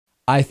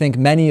I think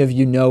many of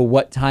you know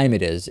what time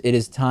it is. It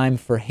is time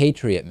for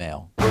Hatriot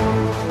Mail.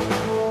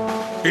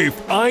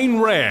 If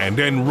Ayn Rand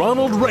and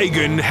Ronald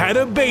Reagan had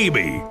a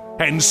baby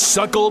and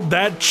suckled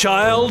that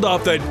child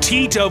off the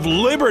teat of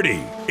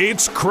liberty,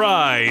 its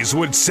cries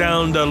would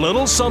sound a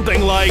little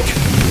something like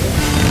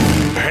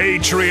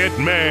Hatriot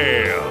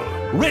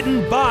Mail.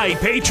 Written by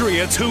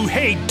patriots who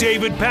hate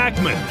David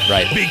Pakman.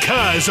 Right.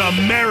 Because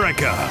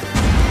America.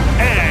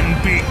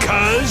 And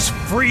because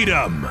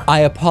freedom. I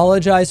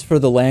apologize for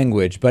the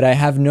language, but I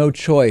have no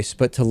choice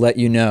but to let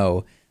you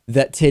know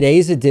that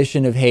today's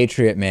edition of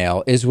Hatriot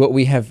Mail is what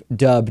we have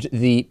dubbed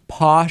the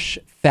Posh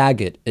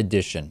Faggot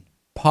edition.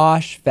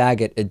 Posh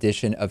Faggot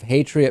edition of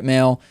Hatriot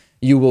Mail.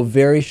 You will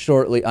very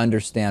shortly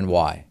understand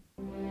why.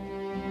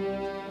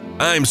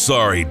 I'm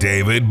sorry,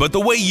 David, but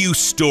the way you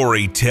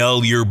story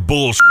tell your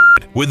bullshit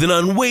with an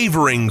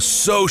unwavering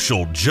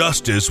social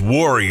justice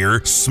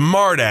warrior,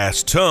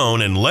 smartass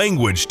tone and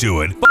language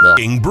to it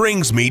fucking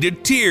brings me to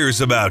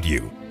tears about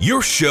you.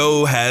 Your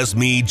show has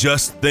me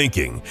just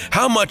thinking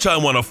how much I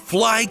want to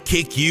fly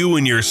kick you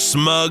in your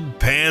smug,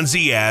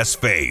 pansy-ass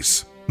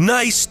face.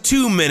 Nice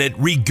 2-minute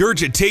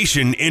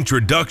regurgitation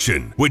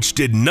introduction, which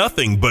did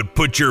nothing but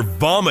put your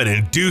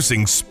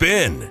vomit-inducing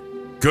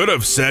spin. Could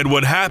have said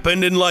what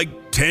happened in like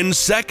 10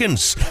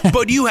 seconds,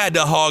 but you had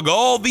to hog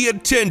all the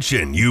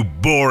attention, you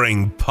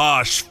boring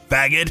posh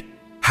faggot.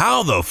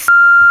 How the f***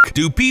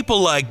 do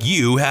people like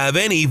you have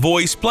any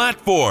voice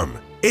platform?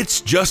 It's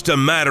just a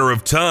matter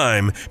of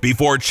time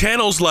before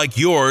channels like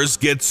yours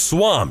get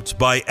swamped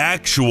by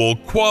actual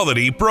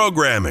quality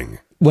programming.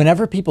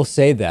 Whenever people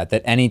say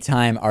that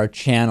anytime our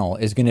channel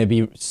is going to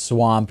be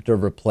swamped or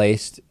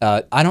replaced,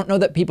 I don't know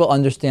that people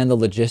understand the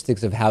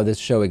logistics of how this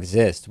show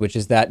exists, which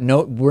is that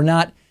no, we're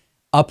not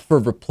up for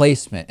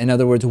replacement. In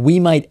other words, we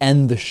might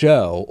end the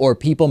show or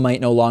people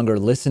might no longer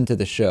listen to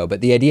the show.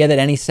 But the idea that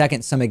any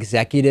second some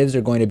executives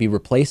are going to be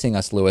replacing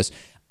us, Lewis,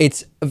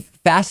 it's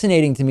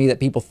fascinating to me that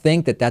people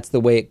think that that's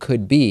the way it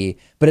could be.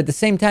 But at the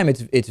same time,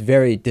 it's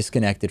very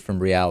disconnected from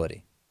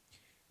reality.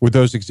 Would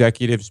those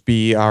executives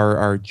be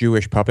our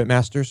Jewish puppet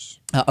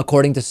masters?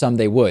 According to some,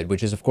 they would,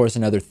 which is, of course,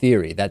 another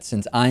theory that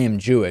since I am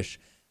Jewish,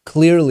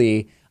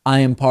 clearly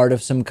I am part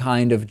of some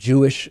kind of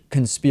Jewish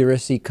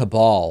conspiracy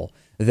cabal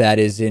that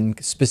is in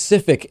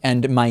specific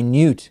and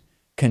minute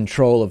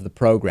control of the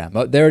program.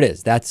 Oh, there it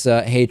is. That's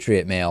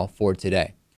Hatriot Mail for today.